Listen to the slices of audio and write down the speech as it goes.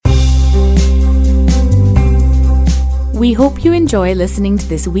We hope you enjoy listening to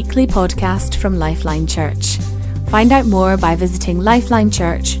this weekly podcast from Lifeline Church. Find out more by visiting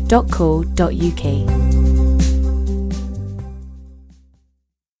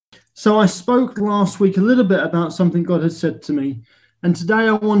lifelinechurch.co.uk. So I spoke last week a little bit about something God had said to me, and today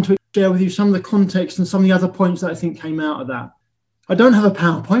I want to share with you some of the context and some of the other points that I think came out of that. I don't have a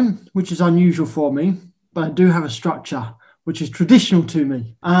PowerPoint, which is unusual for me, but I do have a structure, which is traditional to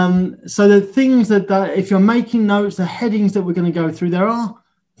me. So the things that if you're making notes, the headings that we're going to go through, there are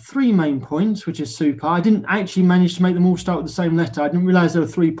 3 main points, which is super. I didn't actually manage to make them all start with the same letter. I didn't realize there were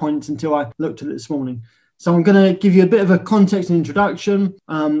 3 points until I looked at it this morning. So I'm going to give you a bit of a context and introduction.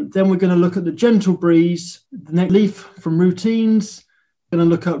 Then we're going to look at the gentle breeze, the next leaf from routines. We're going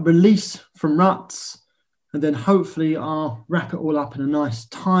to look at release from ruts. And then hopefully I'll wrap it all up in a nice,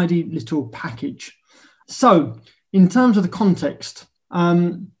 tidy little package. So in terms of the context,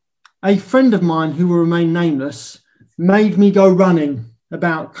 a friend of mine who will remain nameless made me go running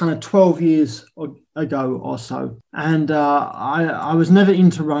about kind of 12 years ago or so. And I was never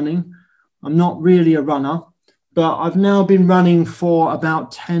into running. I'm not really a runner, but I've now been running for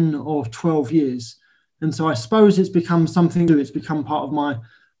about 10 or 12 years. And so I suppose it's become something new. It's become part of my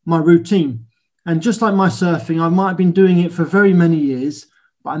routine. And just like my surfing, I might have been doing it for very many years,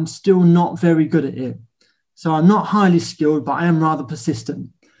 but I'm still not very good at it. So I'm not highly skilled, but I am rather persistent.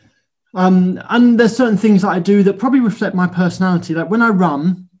 And there's certain things that I do that probably reflect my personality. Like when I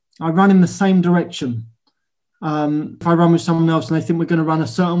run in the same direction. If I run with someone else and they think we're going to run a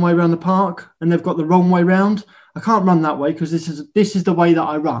certain way around the park and they've got the wrong way round, I can't run that way because this is the way that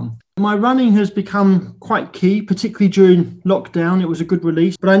I run. My running has become quite key, particularly during lockdown. It was a good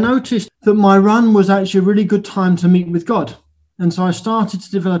release. But I noticed that my run was actually a really good time to meet with God. And so I started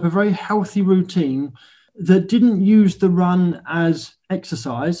to develop a very healthy routine that didn't use the run as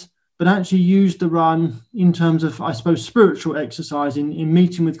exercise, but actually used the run in terms of, I suppose, spiritual exercise in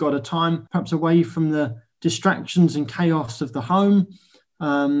meeting with God, a time perhaps away from the distractions and chaos of the home,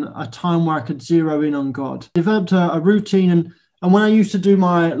 a time where I could zero in on God. Developed a routine, and when I used to do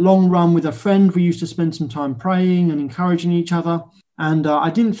my long run with a friend, we used to spend some time praying and encouraging each other. And I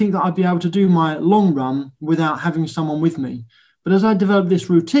didn't think that I'd be able to do my long run without having someone with me. But as I developed this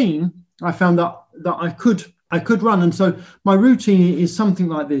routine, I found that I could run. And so my routine is something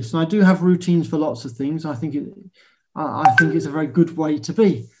like this. And I do have routines for lots of things. I think it's a very good way to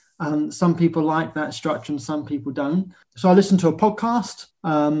be. Some people like that structure and some people don't. So I listen to a podcast,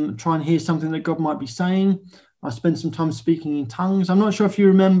 try and hear something that God might be saying. I spend some time speaking in tongues. I'm not sure if you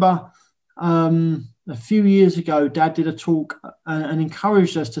remember, a few years ago, Dad did a talk and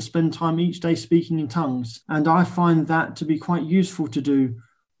encouraged us to spend time each day speaking in tongues. And I find that to be quite useful to do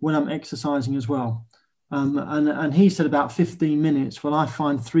when I'm exercising as well. And he said about 15 minutes. Well, I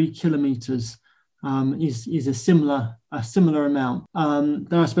find 3 kilometers is a similar amount. Then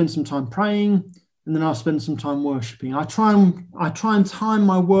I spend some time praying, and then I'll spend some time worshiping. I try and time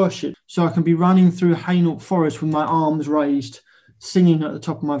my worship so I can be running through Hainault Forest with my arms raised, singing at the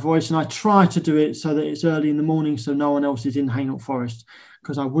top of my voice. And I try to do it so that it's early in the morning so no one else is in Hainault Forest,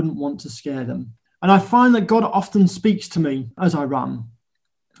 because I wouldn't want to scare them. And I find that God often speaks to me as I run,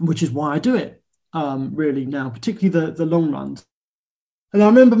 which is why I do it really now, particularly the long runs. And I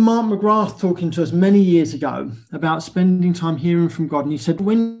remember Mark McGrath talking to us many years ago about spending time hearing from God. And he said,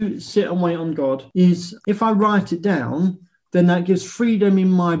 when you sit and wait on God, is if I write it down, then that gives freedom in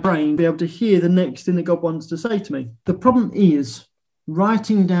my brain to be able to hear the next thing that God wants to say to me. The problem is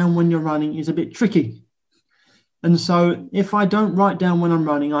writing down when you're running is a bit tricky. And so if I don't write down when I'm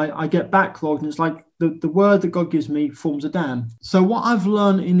running, I get backlogged, and it's like the word that God gives me forms a dam. So what I've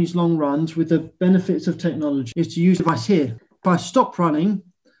learned in these long runs with the benefits of technology is to use the device here. If I stop running,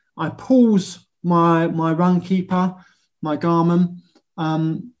 I pause my Runkeeper, my Garmin.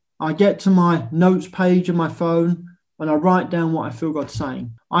 I get to my notes page on my phone and I write down what I feel God's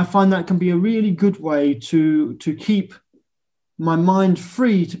saying. I find that can be a really good way to keep my mind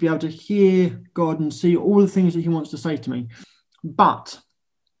free to be able to hear God and see all the things that he wants to say to me. But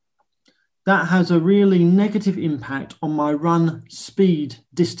that has a really negative impact on my run speed,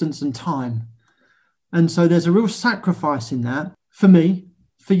 distance and time. And so there's a real sacrifice in that for me.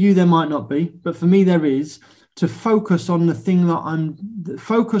 For you, there might not be, but for me, there is, to focus on the thing that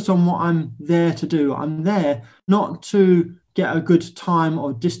focus on what I'm there to do. I'm there not to get a good time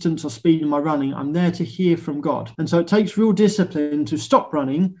or distance or speed in my running. I'm there to hear from God. And so it takes real discipline to stop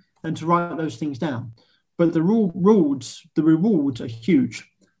running and to write those things down. But the rewards are huge,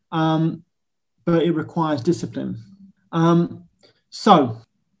 but it requires discipline. So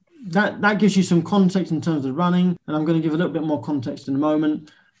that gives you some context in terms of running, and I'm going to give a little bit more context in a moment.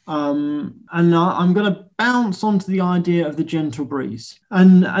 I'm going to bounce onto the idea of the gentle breeze.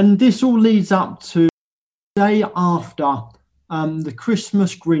 And this all leads up to the day after the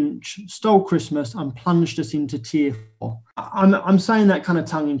Christmas Grinch stole Christmas and plunged us into tier 4. I'm saying that kind of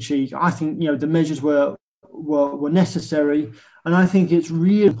tongue in cheek. I think, the measures were necessary. And I think it's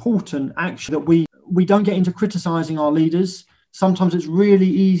really important, actually, that we don't get into criticizing our leaders. Sometimes it's really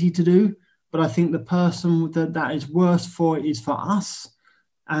easy to do, but I think the person that is worse for is for us.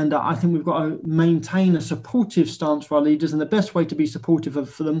 And I think we've got to maintain a supportive stance for our leaders. And the best way to be supportive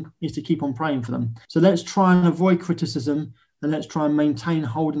for them is to keep on praying for them. So let's try and avoid criticism, and let's try and maintain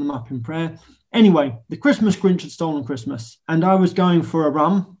holding them up in prayer. Anyway, the Christmas Grinch had stolen Christmas, and I was going for a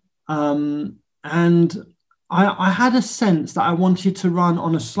run. And I had a sense that I wanted to run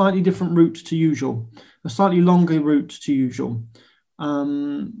on a slightly different route to usual, a slightly longer route to usual,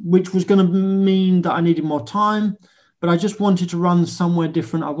 which was going to mean that I needed more time. But I just wanted to run somewhere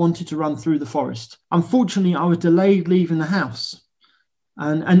different. I wanted to run through the forest. Unfortunately, I was delayed leaving the house.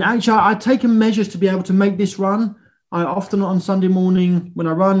 And actually, I'd taken measures to be able to make this run. I often on Sunday morning, when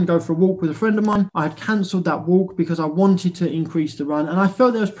I run, go for a walk with a friend of mine. I had cancelled that walk because I wanted to increase the run. And I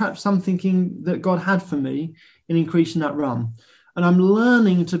felt there was perhaps something that God had for me in increasing that run. And I'm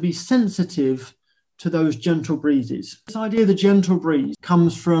learning to be sensitive to those gentle breezes. This idea of the gentle breeze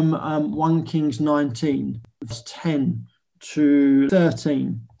comes from 1 Kings 19, verse 10 to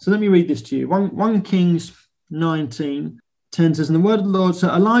 13. So let me read this to you. 1 Kings 19, 10 says, "And the word of the Lord,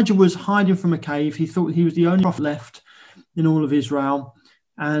 so Elijah was hiding from a cave. He thought he was the only prophet left in all of Israel.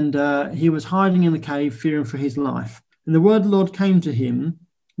 And he was hiding in the cave, fearing for his life. And the word of the Lord came to him,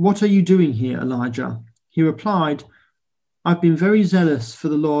 'What are you doing here, Elijah?' He replied, 'I've been very zealous for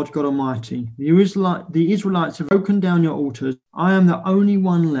the Lord God Almighty. The Israelites have broken down your altars. I am the only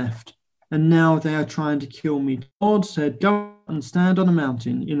one left, and now they are trying to kill me.' The Lord said, 'Go and stand on a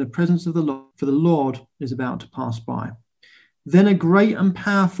mountain in the presence of the Lord, for the Lord is about to pass by.' Then a great and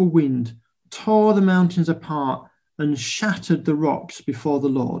powerful wind tore the mountains apart and shattered the rocks before the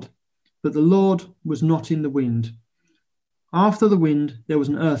Lord. But the Lord was not in the wind. After the wind, there was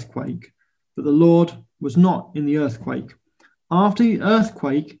an earthquake, but the Lord was not in the earthquake. After the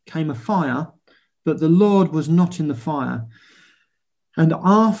earthquake came a fire, but the Lord was not in the fire. And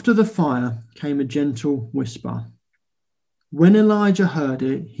after the fire came a gentle whisper. When Elijah heard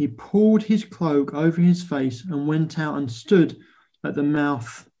it, he pulled his cloak over his face and went out and stood at the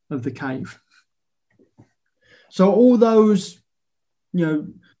mouth of the cave." So all those,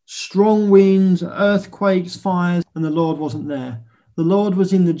 strong winds, earthquakes, fires, and the Lord wasn't there. The Lord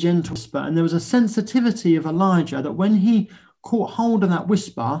was in the gentle whisper. And there was a sensitivity of Elijah that when he caught hold of that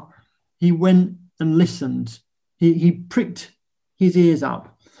whisper, he went and listened. He pricked his ears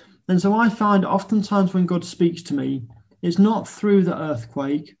up. And so I find oftentimes when God speaks to me, it's not through the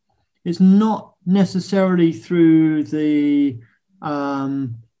earthquake. It's not necessarily through the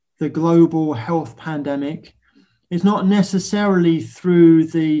global health pandemic. It's not necessarily through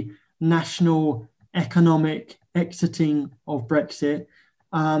the national economic exiting of Brexit.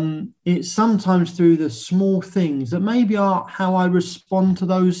 It's sometimes through the small things that maybe are how I respond to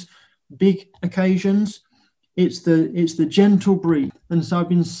those big occasions. It's the gentle breeze. And so I've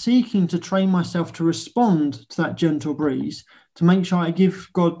been seeking to train myself to respond to that gentle breeze, to make sure I give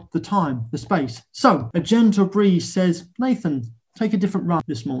God the time, the space. So a gentle breeze says, "Nathan, take a different run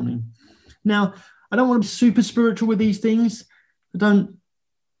this morning." Now, I don't want to be super spiritual with these things. I don't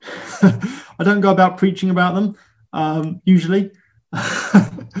go about preaching about them usually.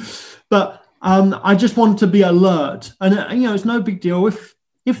 But I just want to be alert. And, it's no big deal.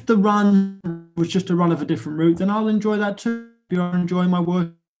 If the run was just a run of a different route, then I'll enjoy that too. I'll enjoy my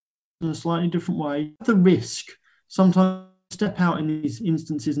work in a slightly different way. The risk, sometimes step out in these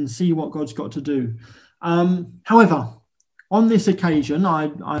instances and see what God's got to do. However, on this occasion,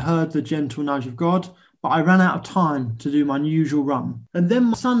 I heard the gentle nudge of God, but I ran out of time to do my usual run. And then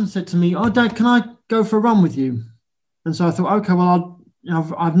my son said to me, "Oh, Dad, can I go for a run with you?" And so I thought, okay, well,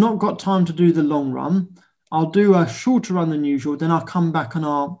 I've not got time to do the long run. I'll do a shorter run than usual. Then I'll come back and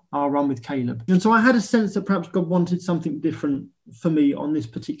I'll run with Caleb. And so I had a sense that perhaps God wanted something different for me on this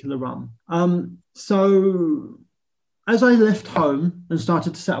particular run. So as I left home and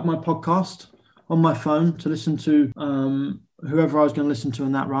started to set up my podcast on my phone to listen to whoever I was going to listen to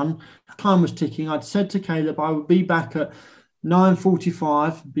on that run, time was ticking. I'd said to Caleb I would be back at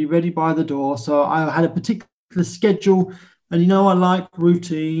 9:45, be ready by the door. So I had a particular schedule, and I like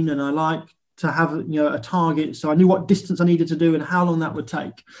routine, and I like to have a target. So I knew what distance I needed to do and how long that would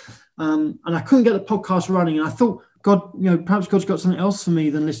take. And I couldn't get the podcast running. And I thought, God, perhaps God's got something else for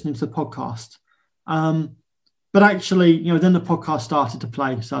me than listening to the podcast. But actually, then the podcast started to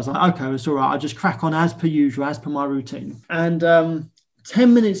play. So I was like, okay, it's all right. I'll just crack on as per usual, as per my routine. And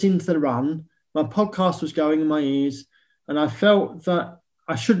 10 minutes into the run, my podcast was going in my ears, and I felt that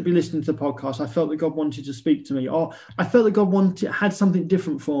I shouldn't be listening to the podcast. I felt that God wanted to speak to me, or I felt that God had something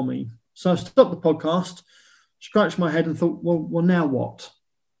different for me. So I stopped the podcast, scratched my head and thought, well, now what?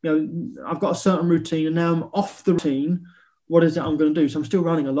 I've got a certain routine, and now I'm off the routine. What is it I'm going to do? So I'm still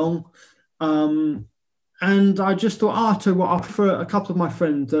running along. And I just thought, I prefer a couple of my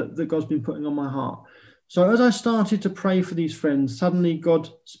friends that God's been putting on my heart. So as I started to pray for these friends, suddenly God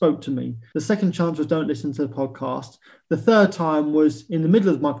spoke to me. The second chance was don't listen to the podcast. The third time was in the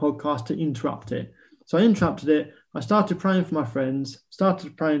middle of my podcast to interrupt it. So I interrupted it. I started praying for my friends, started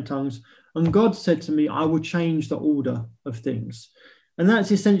to pray in tongues. And God said to me, I will change the order of things. And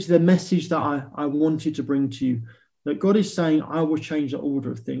that's essentially the message that I wanted to bring to you, that God is saying, I will change the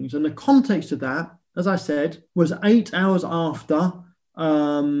order of things. And the context of that, as I said, was 8 hours after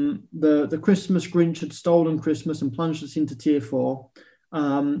the Christmas Grinch had stolen Christmas and plunged us into tier 4.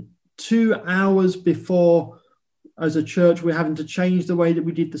 2 hours before, as a church, we're having to change the way that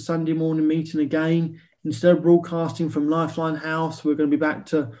we did the Sunday morning meeting again. Instead of broadcasting from Lifeline House, we're going to be back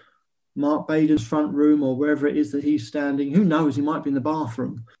to Mark Baden's front room or wherever it is that he's standing. Who knows? He might be in the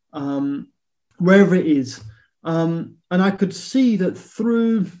bathroom, wherever it is. And I could see that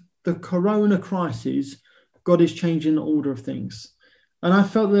through the corona crisis, God is changing the order of things. And I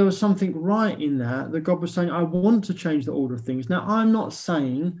felt there was something right in that God was saying, I want to change the order of things. Now, I'm not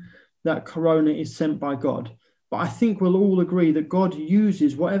saying that corona is sent by God, but I think we'll all agree that God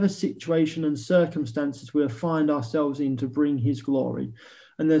uses whatever situation and circumstances we'll find ourselves in to bring his glory.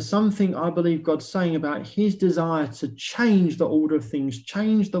 And there's something I believe God's saying about his desire to change the order of things,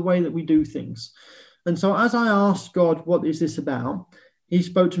 change the way that we do things. And so as I asked God, what is this about? He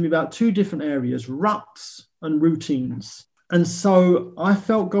spoke to me about 2 different areas, ruts and routines. And so I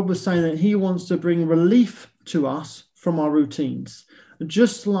felt God was saying that he wants to bring relief to us from our routines,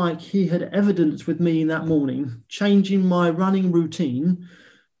 just like he had evidenced with me in that morning, changing my running routine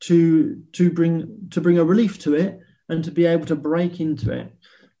to bring a relief to it and to be able to break into it.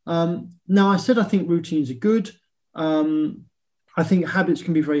 Now, I said I think routines are good. I think habits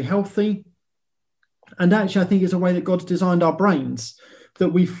can be very healthy. And actually, I think it's a way that God's designed our brains, that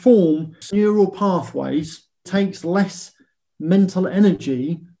we form neural pathways, takes less mental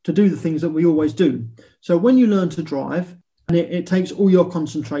energy to do the things that we always do. So when you learn to drive, and it takes all your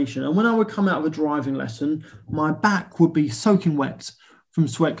concentration. And when I would come out of a driving lesson, my back would be soaking wet from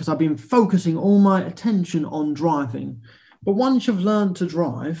sweat because I've been focusing all my attention on driving. But once you've learned to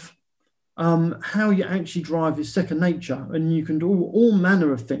drive, how you actually drive is second nature, and you can do all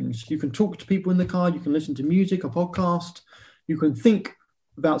manner of things. You can talk to people in the car, you can listen to music, a podcast, you can think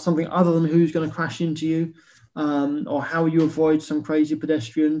about something other than who's going to crash into you, or how you avoid some crazy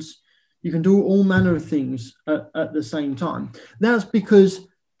pedestrians. You can do all manner of things at the same time. That's because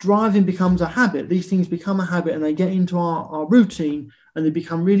driving becomes a habit. These things become a habit and they get into our routine and they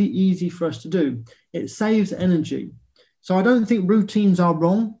become really easy for us to do. It saves energy. So I don't think routines are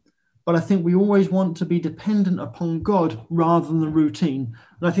wrong, but I think we always want to be dependent upon God rather than the routine.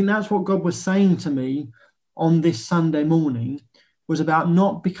 And I think that's what God was saying to me on this Sunday morning, was about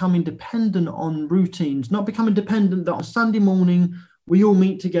not becoming dependent on routines, not becoming dependent that on Sunday morning we all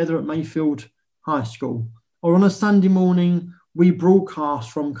meet together at Mayfield High School, or on a Sunday morning we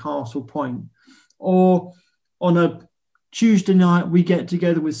broadcast from Castle Point, or on a Tuesday night we get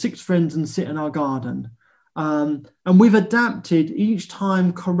together with 6 friends and sit in our garden. And we've adapted each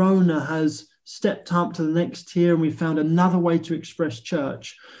time Corona has stepped up to the next tier and we found another way to express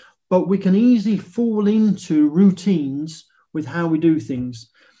church. But we can easily fall into routines with how we do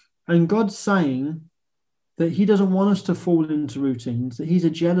things. And God's saying that he doesn't want us to fall into routines, that he's a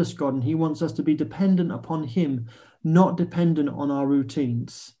jealous God and he wants us to be dependent upon him, not dependent on our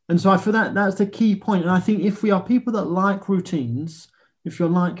routines. And so I feel that's the key point. And I think if we are people that like routines, if you're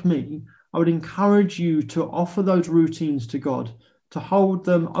like me, I would encourage you to offer those routines to God, to hold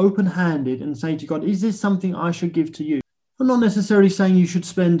them open-handed and say to God, is this something I should give to you? I'm not necessarily saying you should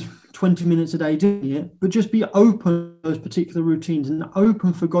spend 20 minutes a day doing it, but just be open to those particular routines and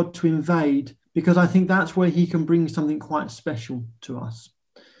open for God to invade, because I think that's where he can bring something quite special to us.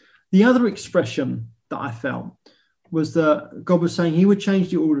 The other expression that I felt was that God was saying he would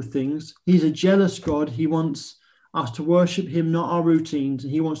change the order of things. He's a jealous God. He wants us to worship him, not our routines,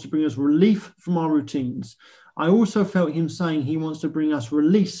 and he wants to bring us relief from our routines. I also felt him saying he wants to bring us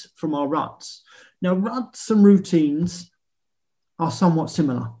release from our ruts. Now, ruts and routines are somewhat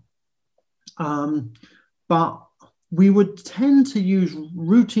similar, but we would tend to use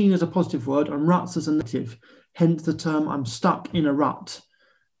routine as a positive word and ruts as a negative. hence the term I'm stuck in a rut.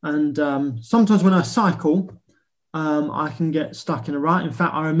 And sometimes when I cycle, I can get stuck in a rut. In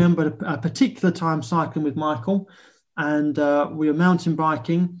fact, I remember a particular time cycling with Michael, and we were mountain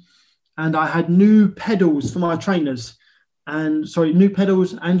biking, and I had new pedals for my trainers. New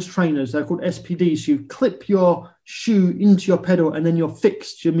pedals and trainers. They're called SPDs. So you clip your shoe into your pedal and then you're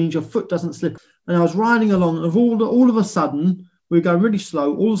fixed. It means your foot doesn't slip. And I was riding along, and all of a sudden, we were going really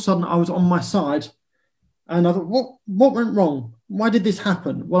slow. All of a sudden, I was on my side, and I thought, what went wrong? Why did this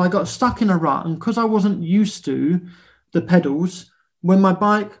happen? Well, I got stuck in a rut, and because I wasn't used to the pedals, when my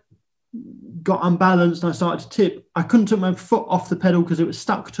bike got unbalanced and I started to tip, I couldn't take my foot off the pedal because it was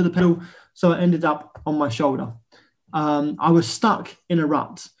stuck to the pedal, so it ended up on my shoulder. I was stuck in a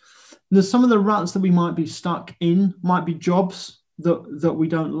rut. There's some of the ruts that we might be stuck in, might be jobs that we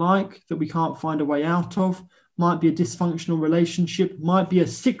don't like, that we can't find a way out of, might be a dysfunctional relationship, might be a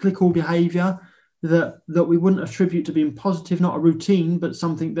cyclical behavior that we wouldn't attribute to being positive, not a routine, but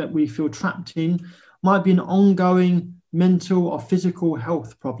something that we feel trapped in, might be an ongoing mental or physical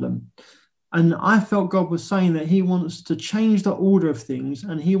health problem. And I felt God was saying that he wants to change the order of things,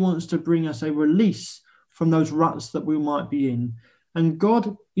 and he wants to bring us a release from those ruts that we might be in. And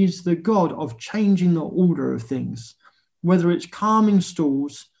God is the God of changing the order of things, whether it's calming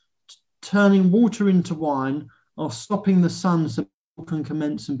storms, turning water into wine, or stopping the sun so people can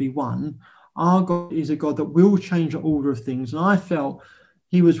commence and be one. Our God is a God that will change the order of things. And I felt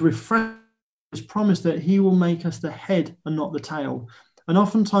he was refreshed, his promise that he will make us the head and not the tail. And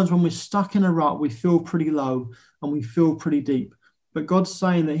oftentimes when we're stuck in a rut, we feel pretty low and we feel pretty deep. But God's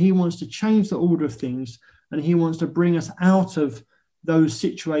saying that he wants to change the order of things, and he wants to bring us out of those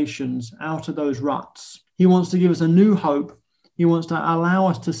situations, out of those ruts. He wants to give us a new hope. He wants to allow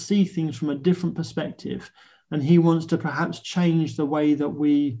us to see things from a different perspective. And he wants to perhaps change the way that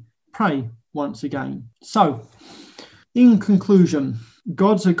we pray once again. So, in conclusion,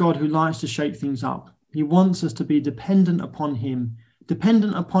 God's a God who likes to shake things up. He wants us to be dependent upon him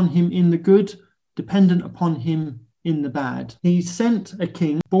in the good, dependent upon him in the bad. He sent a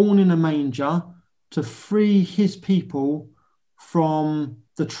king born in a manger to free his people from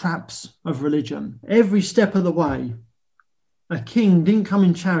the traps of religion. Every step of the way, a king didn't come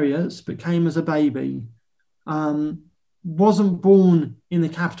in chariots, but came as a baby. Wasn't born in the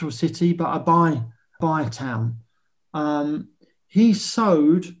capital city, but a by town. He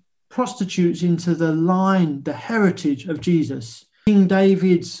sowed prostitutes into the line, the heritage of Jesus. King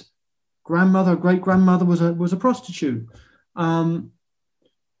David's great-grandmother was a prostitute.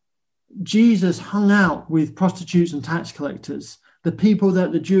 Jesus hung out with prostitutes and tax collectors, the people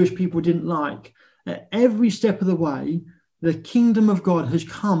that the Jewish people didn't like. At every step of the way, the kingdom of God has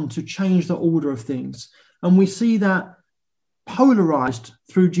come to change the order of things. And we see that polarized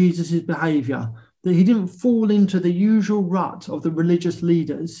through Jesus' behavior, that he didn't fall into the usual rut of the religious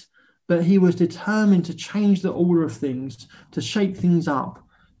leaders, but he was determined to change the order of things, to shake things up,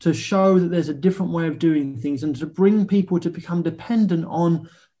 to show that there's a different way of doing things, and to bring people to become dependent on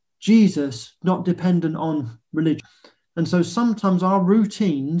Jesus, not dependent on religion. And so sometimes our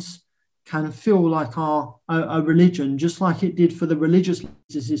routines can feel like a religion, just like it did for the religious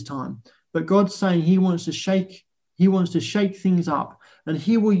leaders this time. But God's saying he wants to shake things up, and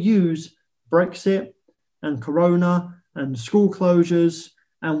he will use Brexit and Corona and school closures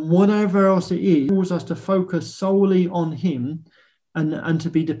and whatever else it is, calls us to focus solely on him and to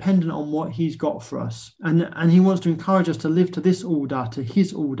be dependent on what he's got for us. And he wants to encourage us to live to this order, to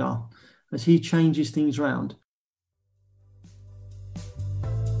his order, as he changes things around.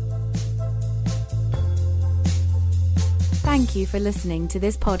 Thank you for listening to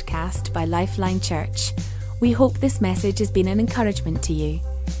this podcast by Lifeline Church. We hope this message has been an encouragement to you.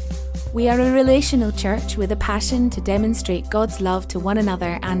 We are a relational church with a passion to demonstrate God's love to one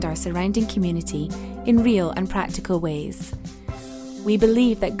another and our surrounding community in real and practical ways. We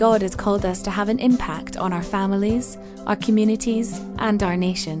believe that God has called us to have an impact on our families, our communities, and our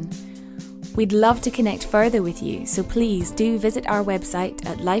nation. We'd love to connect further with you, so please do visit our website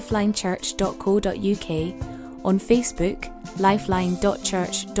at lifelinechurch.co.uk, on Facebook,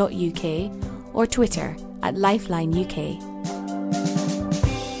 lifeline.church.uk, or Twitter @LifelineUK.